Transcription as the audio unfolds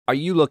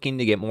Are you looking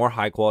to get more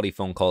high quality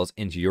phone calls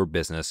into your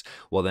business?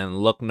 Well, then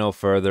look no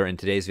further. In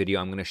today's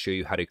video, I'm going to show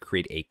you how to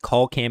create a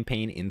call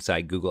campaign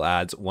inside Google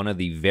Ads. One of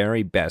the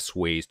very best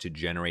ways to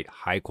generate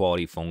high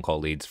quality phone call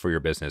leads for your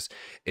business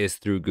is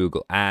through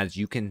Google Ads.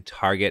 You can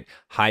target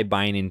high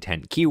buying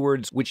intent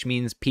keywords, which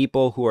means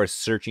people who are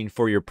searching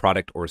for your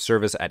product or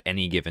service at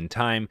any given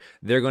time,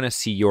 they're going to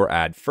see your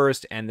ad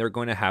first and they're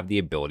going to have the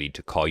ability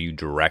to call you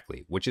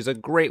directly, which is a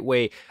great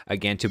way,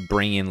 again, to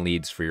bring in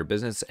leads for your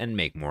business and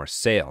make more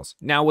sales.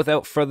 Now,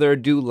 without further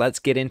ado, let's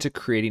get into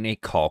creating a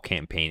call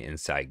campaign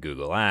inside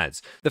Google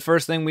Ads. The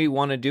first thing we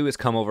want to do is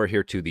come over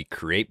here to the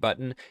create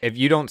button. If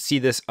you don't see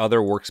this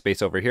other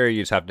workspace over here,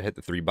 you just have to hit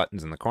the three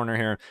buttons in the corner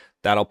here.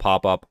 That'll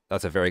pop up.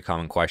 That's a very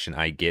common question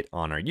I get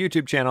on our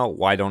YouTube channel.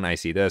 Why don't I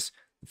see this?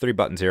 Three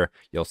buttons here,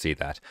 you'll see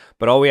that.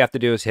 But all we have to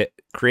do is hit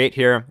create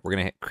here. We're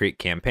going to hit create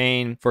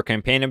campaign. For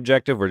campaign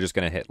objective, we're just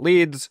going to hit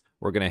leads.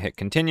 We're going to hit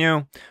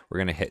continue. We're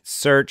going to hit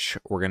search.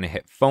 We're going to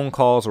hit phone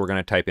calls. We're going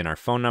to type in our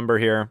phone number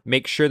here.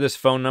 Make sure this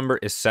phone number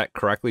is set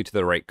correctly to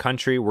the right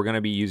country. We're going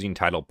to be using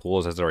title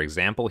pools as our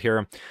example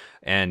here.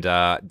 And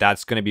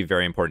that's going to be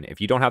very important. If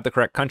you don't have the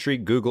correct country,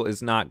 Google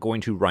is not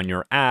going to run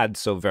your ads.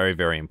 So very,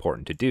 very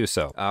important to do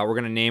so. We're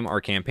going to name our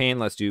campaign.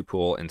 Let's do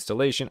pool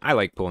installation. I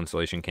like pool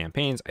installation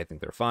campaigns. I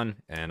think they're fun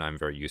and I'm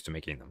very used to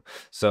making them.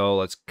 So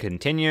let's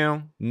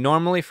continue.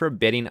 Normally for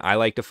bidding, I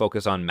like to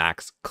focus on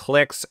max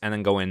clicks and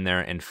then go in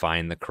there and find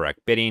the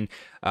correct bidding.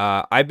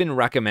 I've been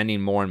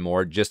recommending more and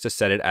more just to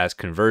set it as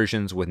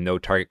conversions with no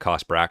target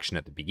cost per action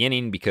at the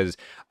beginning, because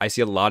I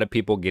see a lot of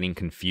people getting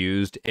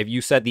confused. If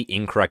you set the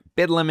incorrect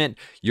bid limit,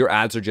 your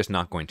ads are just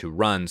not going to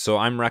run. So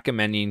I'm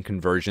recommending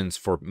conversions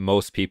for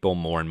most people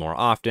more and more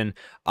often.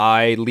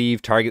 I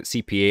leave target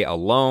CPA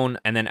alone,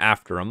 and then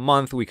after a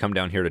month, we come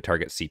down here to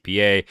target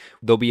CPA.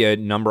 There'll be a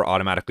number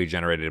automatically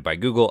generated by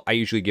Google. I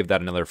usually give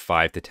that another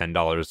 $5 to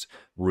 $10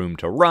 room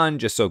to run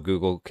just so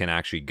Google can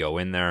actually go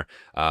in there.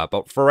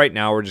 But for right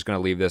now, we're just going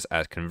to leave this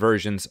as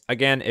conversions.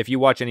 Again, if you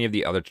watch any of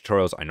the other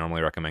tutorials, I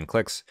normally recommend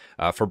clicks.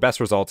 For best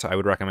results, I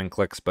would recommend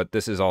clicks, but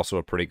this is also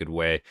a pretty good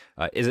way.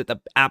 Is it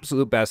the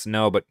absolute best?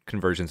 No, but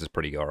conversions is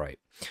pretty all right.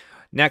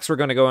 Next, we're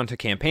going to go into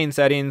campaign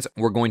settings.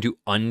 We're going to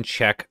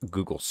uncheck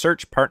Google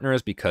search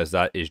partners because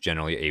that is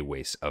generally a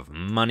waste of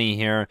money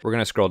here. We're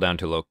going to scroll down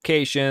to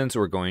locations.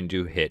 We're going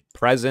to hit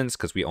presence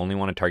because we only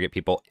want to target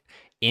people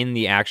in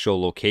the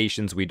actual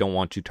locations. We don't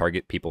want to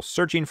target people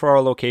searching for our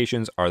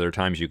locations. Are there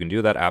times you can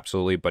do that?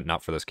 Absolutely, but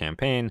not for this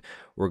campaign.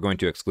 We're going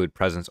to exclude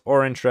presence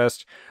or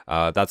interest.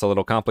 That's a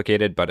little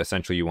complicated, but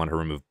essentially you want to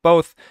remove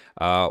both.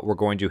 We're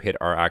going to hit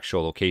our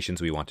actual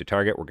locations we want to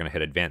target. We're going to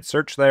hit advanced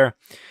search there.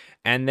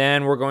 And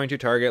then we're going to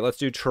target, let's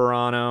do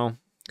Toronto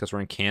because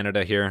we're in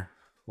Canada here.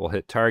 We'll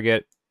hit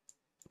target.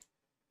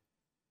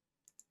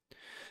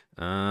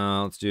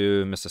 Let's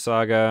do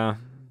Mississauga.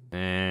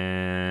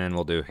 And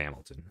we'll do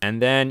Hamilton.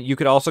 And then you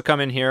could also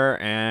come in here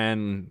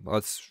and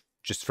let's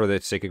just for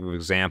the sake of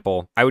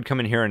example, I would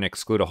come in here and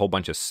exclude a whole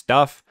bunch of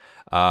stuff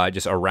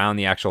just around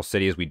the actual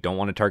cities we don't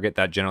want to target.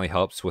 That generally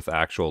helps with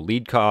actual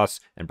lead costs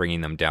and bringing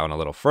them down a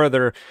little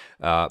further.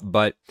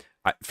 But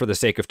for the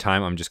sake of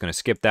time, I'm just going to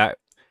skip that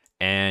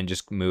and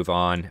just move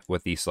on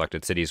with the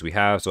selected cities we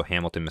have. So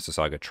Hamilton,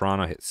 Mississauga,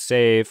 Toronto, hit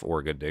save.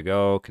 We're good to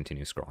go.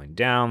 Continue scrolling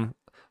down.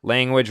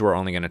 Language, we're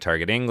only going to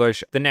target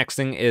English. The next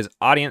thing is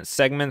audience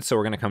segments. So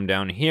we're going to come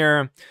down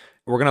here.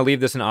 We're going to leave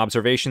this in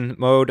observation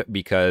mode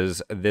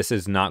because this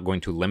is not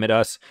going to limit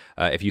us.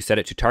 If you set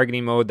it to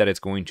targeting mode, that it's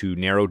going to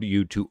narrow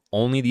you to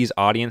only these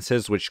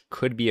audiences, which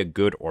could be a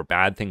good or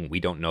bad thing. We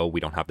don't know. We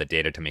don't have the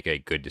data to make a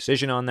good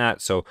decision on that.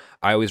 So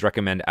I always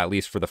recommend, at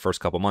least for the first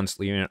couple months,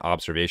 leaving it in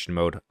observation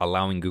mode,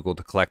 allowing Google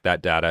to collect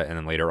that data, and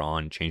then later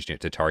on changing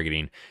it to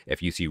targeting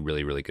if you see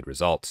really, really good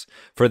results.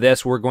 For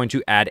this, we're going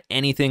to add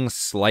anything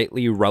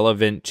slightly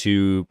relevant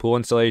to pool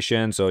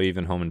installation. So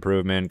even home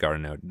improvement,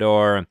 garden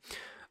outdoor.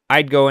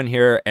 I'd go in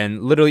here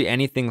and literally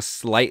anything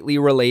slightly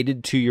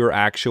related to your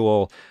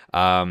actual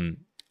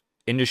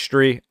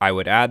industry, I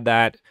would add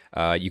that.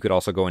 You could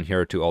also go in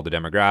here to all the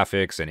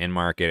demographics and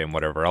in-market and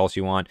whatever else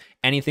you want.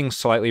 Anything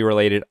slightly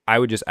related, I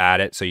would just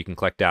add it so you can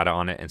collect data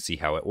on it and see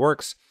how it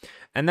works.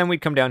 And then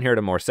we'd come down here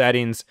to more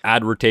settings.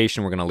 Ad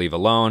rotation, we're going to leave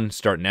alone.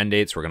 Start and end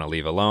dates, we're going to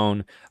leave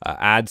alone.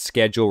 Ad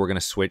schedule, we're going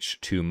to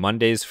switch to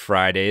Mondays,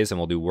 Fridays, and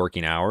we'll do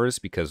working hours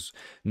because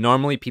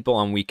normally people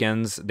on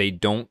weekends, they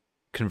don't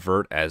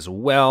convert as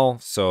well,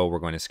 so we're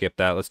going to skip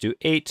that. Let's do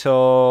 8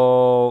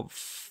 till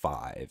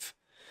 5.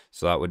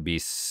 So that would be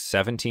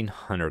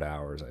 1,700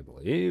 hours, I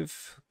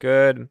believe.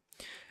 Good.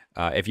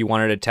 If you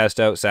wanted to test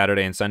out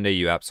Saturday and Sunday,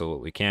 you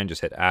absolutely can.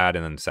 Just hit add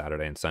and then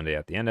Saturday and Sunday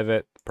at the end of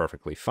it.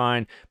 Perfectly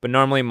fine. But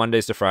normally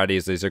Mondays to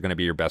Fridays, these are going to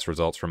be your best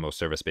results for most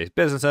service-based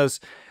businesses.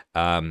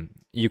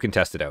 You can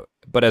test it out.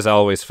 But as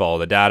always, follow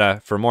the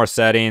data. For more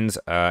settings,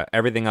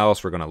 everything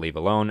else we're going to leave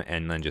alone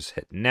and then just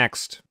hit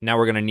next. Now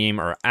we're going to name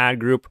our ad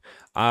group.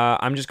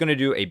 I'm just going to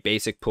do a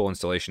basic pool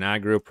installation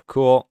ad group.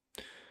 Cool.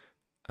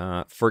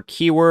 For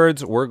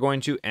keywords, we're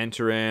going to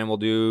enter in, we'll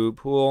do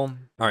pool.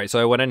 All right,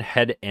 so I went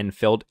ahead and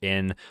filled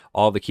in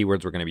all the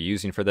keywords we're going to be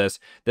using for this.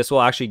 This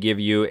will actually give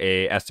you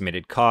a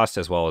estimated cost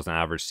as well as an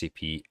average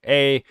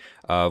CPA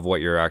of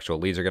what your actual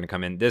leads are going to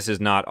come in. This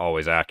is not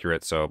always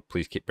accurate, so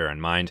please bear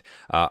in mind.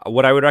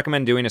 What I would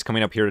recommend doing is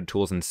coming up here to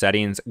Tools and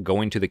Settings,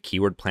 going to the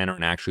Keyword Planner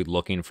and actually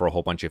looking for a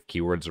whole bunch of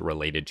keywords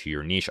related to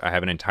your niche. I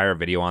have an entire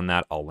video on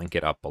that. I'll link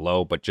it up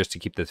below, but just to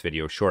keep this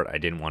video short, I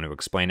didn't want to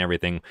explain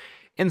everything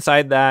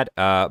inside that.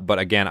 But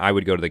again, I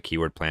would go to the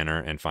Keyword Planner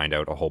and find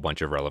out a whole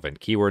bunch of relevant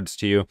keywords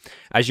to you.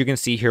 As you can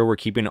see here, we're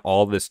keeping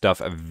all this stuff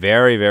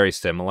very, very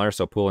similar.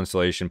 So pool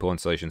installation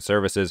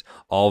services,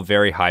 all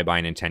very high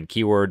buying intent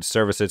keywords.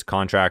 Services,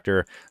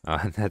 contractor,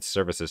 that's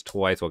services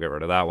twice. We'll get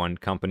rid of that one.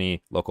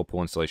 Company, local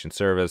pool installation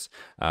service.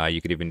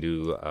 You could even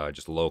do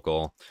just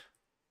local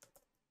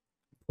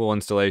pool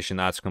installation.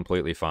 That's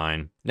completely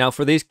fine. Now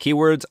for these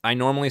keywords, I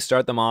normally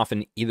start them off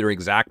in either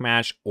exact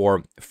match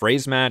or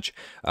phrase match.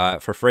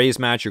 For phrase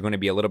match, you're going to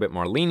be a little bit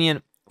more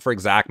lenient. For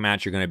exact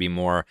match, you're going to be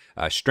more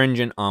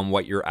stringent on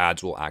what your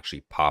ads will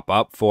actually pop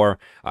up for.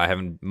 I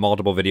have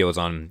multiple videos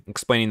on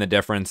explaining the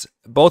difference.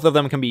 Both of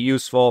them can be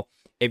useful.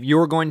 If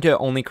you're going to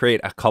only create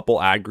a couple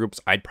ad groups,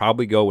 I'd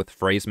probably go with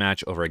phrase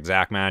match over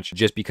exact match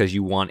just because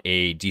you want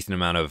a decent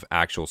amount of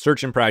actual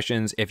search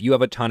impressions. If you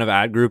have a ton of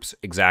ad groups,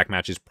 exact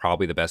match is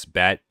probably the best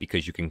bet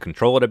because you can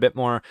control it a bit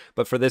more.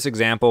 But for this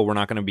example, we're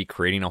not going to be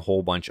creating a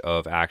whole bunch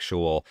of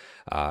actual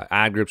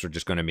ad groups. We're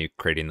just going to be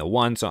creating the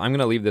one. So I'm going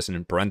to leave this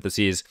in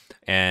parentheses,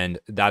 and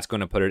that's going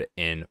to put it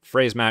in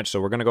phrase match.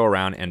 So we're going to go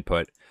around and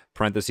put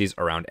parentheses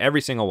around every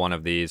single one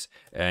of these.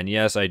 And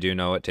yes, I do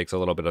know it takes a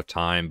little bit of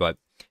time, but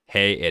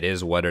hey, it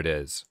is what it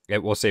is.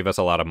 It will save us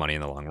a lot of money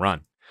in the long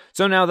run.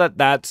 So now that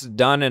that's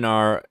done and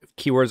our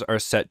keywords are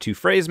set to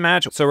phrase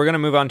match, so we're going to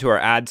move on to our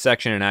ad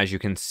section. And as you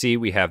can see,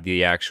 we have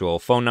the actual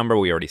phone number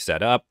we already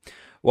set up.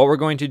 What we're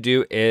going to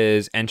do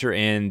is enter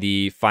in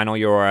the final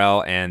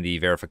URL and the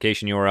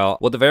verification URL.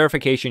 What the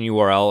verification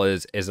URL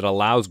is it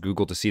allows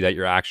Google to see that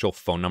your actual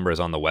phone number is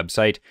on the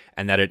website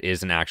and that it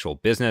is an actual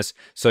business.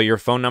 So your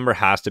phone number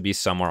has to be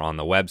somewhere on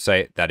the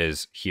website that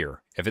is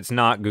here. If it's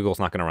not, Google's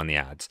not going to run the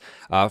ads.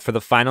 For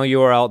the final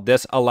URL,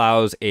 this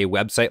allows a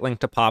website link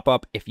to pop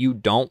up. If you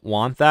don't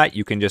want that,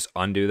 you can just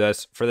undo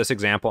this. For this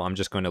example, I'm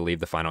just going to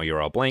leave the final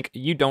URL blank.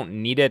 You don't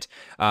need it.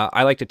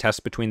 I like to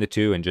test between the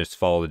two and just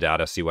follow the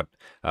data, see what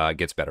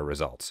gets better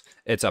results.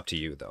 It's up to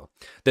you though.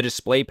 The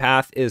display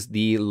path is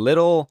the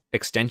little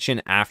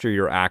extension after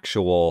your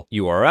actual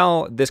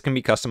URL. This can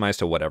be customized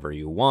to whatever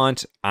you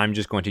want. I'm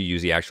just going to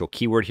use the actual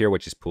keyword here,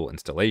 which is pool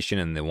installation,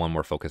 and the one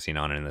we're focusing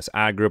on in this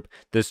ad group.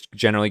 This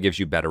generally gives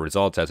you better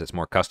results as it's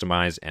more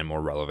customized and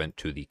more relevant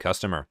to the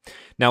customer.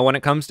 Now, when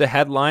it comes to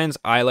headlines,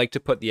 I like to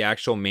put the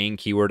actual main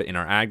keyword in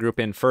our ad group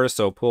in first.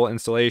 So pool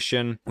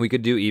installation, we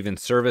could do even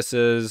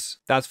services.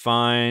 That's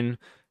fine.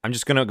 I'm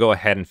just going to go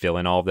ahead and fill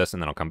in all of this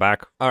and then I'll come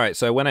back. All right,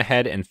 so I went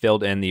ahead and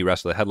filled in the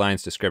rest of the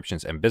headlines,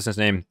 descriptions, and business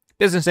name.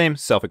 Business name,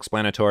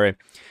 self-explanatory.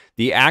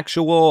 The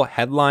actual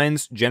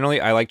headlines, generally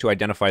I like to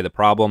identify the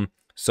problem.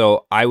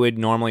 So I would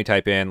normally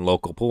type in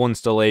local pool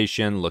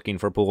installation, looking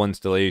for pool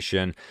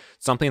installation,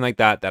 something like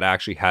that, that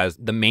actually has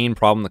the main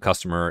problem the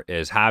customer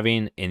is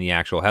having in the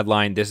actual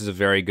headline. This is a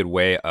very good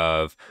way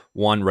of,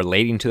 one,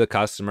 relating to the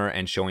customer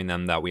and showing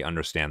them that we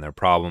understand their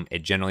problem.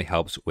 It generally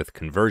helps with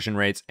conversion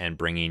rates and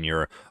bringing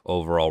your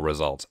overall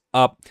results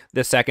up.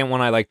 The second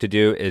one I like to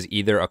do is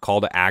either a call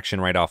to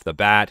action right off the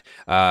bat.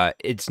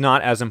 It's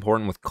not as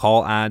important with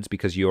call ads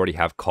because you already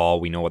have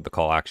call. We know what the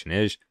call to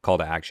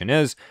action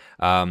is.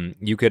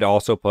 You could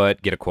also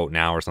put get a quote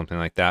now or something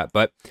like that.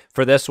 But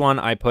for this one,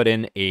 I put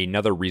in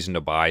another reason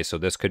to buy. So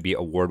this could be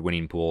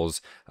award-winning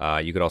pools.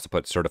 You could also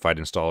put certified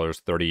installers,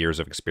 30 years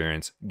of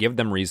experience. Give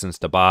them reasons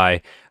to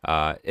buy.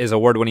 Is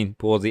award-winning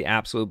pools the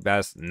absolute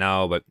best?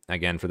 No, but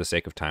again, for the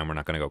sake of time, we're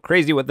not going to go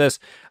crazy with this.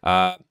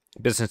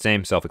 Business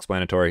name,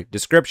 self-explanatory.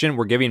 Description,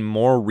 we're giving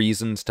more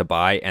reasons to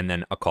buy and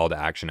then a call to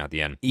action at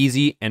the end.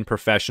 Easy and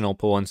professional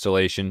pool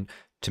installation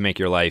to make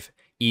your life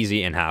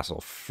easy and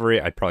hassle-free.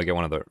 I'd probably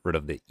get rid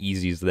of the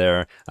easies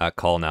there.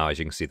 Call now, as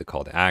you can see, the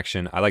call to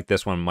action. I like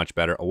this one much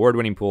better.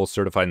 Award-winning pools,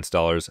 certified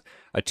installers,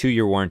 a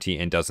 2-year warranty,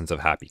 and dozens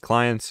of happy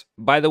clients.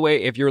 By the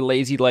way, if you're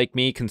lazy like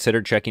me,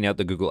 consider checking out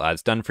the Google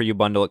Ads Done For You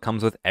bundle. It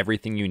comes with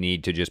everything you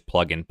need to just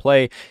plug and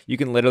play. You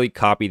can literally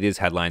copy these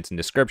headlines and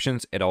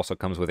descriptions. It also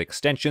comes with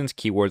extensions,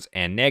 keywords,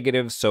 and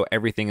negatives, so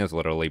everything is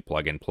literally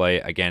plug and play.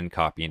 Again,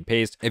 copy and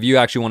paste. If you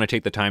actually want to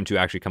take the time to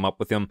actually come up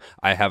with them,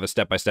 I have a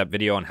step-by-step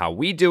video on how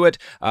we do it,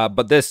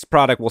 but this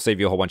product will save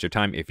you a whole bunch of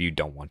time if you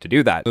don't want to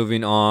do that.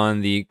 Moving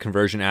on, the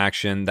conversion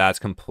action, that's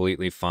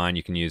completely fine.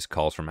 You can use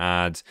calls from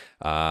ads.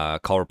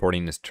 Call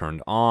reporting is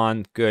turned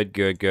on. Good.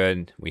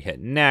 We hit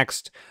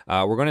next.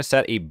 We're going to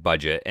set a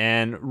budget,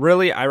 and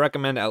really I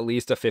recommend at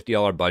least a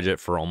 $50 budget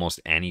for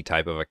almost any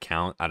type of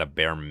account at a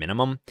bare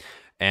minimum.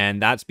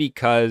 And that's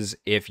because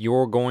if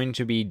you're going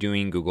to be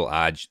doing Google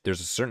Ads,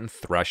 there's a certain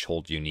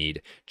threshold you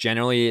need.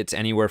 Generally, it's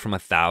anywhere from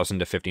 $1,000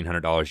 to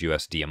 $1,500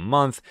 USD a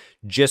month,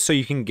 just so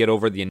you can get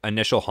over the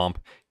initial hump,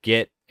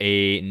 get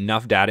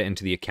enough data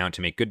into the account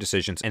to make good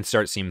decisions and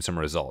start seeing some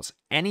results.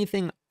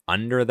 Anything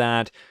under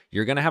that,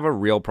 you're going to have a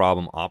real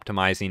problem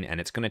optimizing, and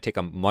it's going to take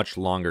a much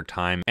longer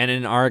time. And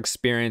in our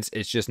experience,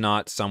 it's just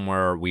not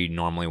somewhere we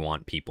normally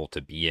want people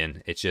to be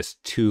in. It's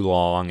just too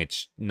long.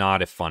 It's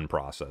not a fun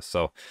process.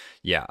 So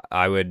yeah,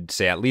 I would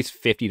say at least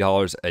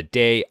 $50 a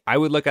day. I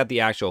would look at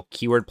the actual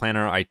keyword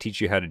planner. I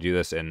teach you how to do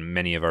this in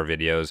many of our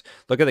videos.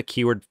 Look at the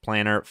keyword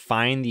planner,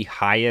 find the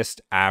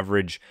highest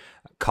average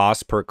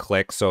cost per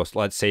click. So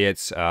let's say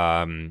it's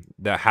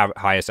the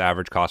highest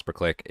average cost per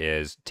click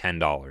is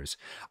 $10.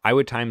 I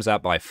would times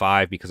that by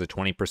 5 because a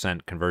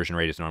 20% conversion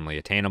rate is normally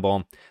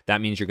attainable.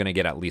 That means you're going to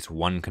get at least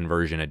one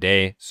conversion a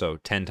day. So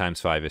 10 times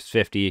 5 is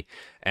 50.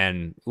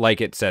 And like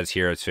it says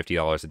here, it's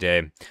 $50 a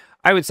day.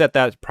 I would set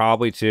that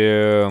probably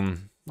to,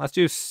 let's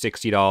do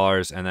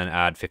 $60 and then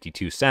add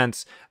 52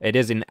 cents. It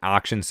is an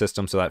auction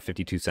system, so that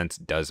 52 cents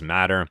does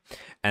matter.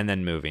 And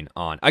then moving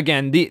on.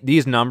 Again,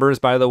 these numbers,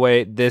 by the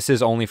way, this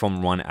is only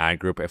from one ad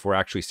group. If we're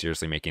actually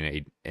seriously making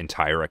an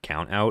entire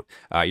account out,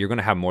 you're going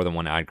to have more than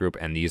one ad group,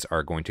 and these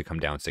are going to come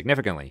down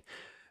significantly.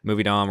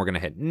 Moving on, we're going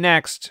to hit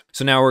next.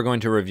 So now we're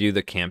going to review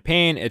the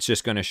campaign. It's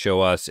just going to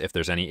show us if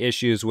there's any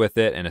issues with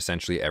it and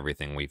essentially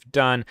everything we've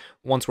done.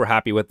 Once we're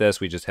happy with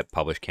this, we just hit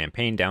publish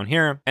campaign down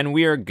here and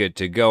we are good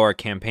to go. Our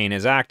campaign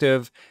is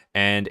active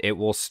and it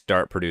will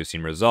start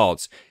producing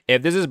results.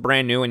 If this is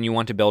brand new and you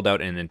want to build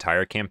out an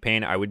entire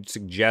campaign, I would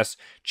suggest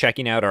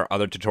checking out our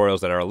other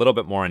tutorials that are a little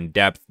bit more in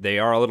depth. They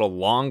are a little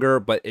longer,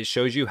 but it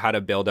shows you how to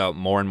build out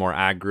more and more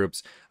ad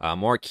groups,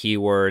 more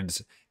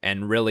keywords,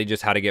 and really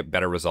just how to get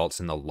better results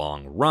in the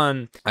long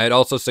run. I'd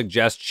also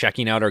suggest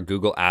checking out our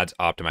Google Ads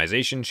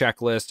optimization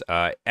checklist.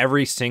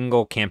 Every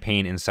single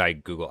campaign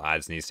inside Google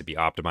Ads needs to be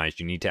optimized.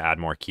 You need to add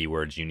more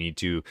keywords. You need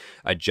to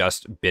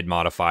adjust bid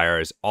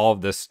modifiers. All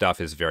of this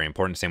stuff is very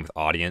important. Same with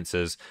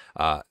audiences.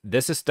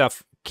 This is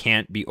stuff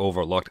can't be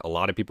overlooked. A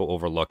lot of people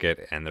overlook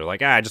it and they're like,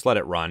 just let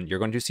it run. You're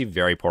going to see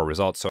very poor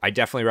results. So I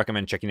definitely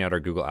recommend checking out our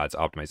Google Ads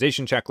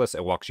optimization checklist.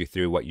 It walks you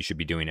through what you should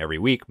be doing every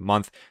week,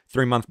 month,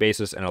 3-month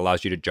basis, and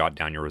allows you to jot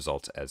down your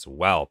results as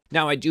well.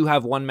 Now, I do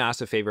have one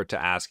massive favor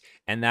to ask,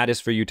 and that is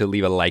for you to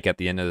leave a like at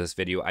the end of this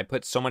video. I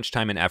put so much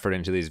time and effort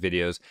into these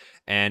videos,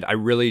 and I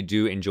really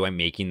do enjoy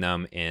making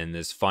them in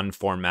this fun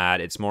format.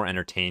 It's more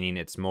entertaining,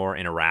 it's more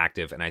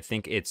interactive, and I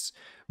think it's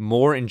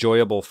more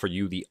enjoyable for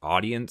you, the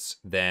audience,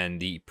 than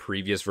the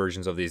previous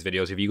versions of these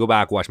videos. If you go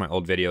back, watch my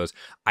old videos,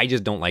 I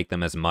just don't like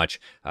them as much.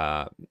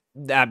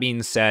 That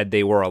being said,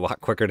 they were a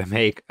lot quicker to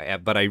make,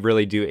 but I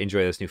really do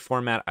enjoy this new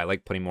format. I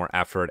like putting more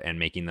effort and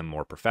making them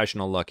more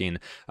professional looking.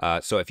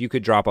 So if you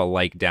could drop a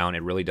like down,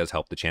 it really does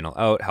help the channel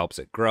out, helps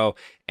it grow,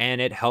 and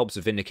it helps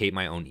vindicate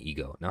my own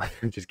ego. No,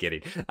 I'm just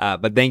kidding.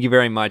 But thank you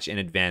very much in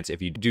advance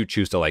if you do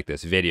choose to like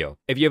this video.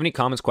 If you have any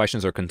comments,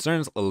 questions, or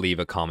concerns, leave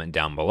a comment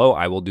down below.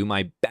 I will do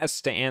my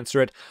best to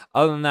answer it.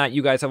 Other than that,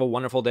 you guys have a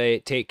wonderful day.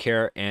 Take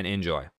care and enjoy.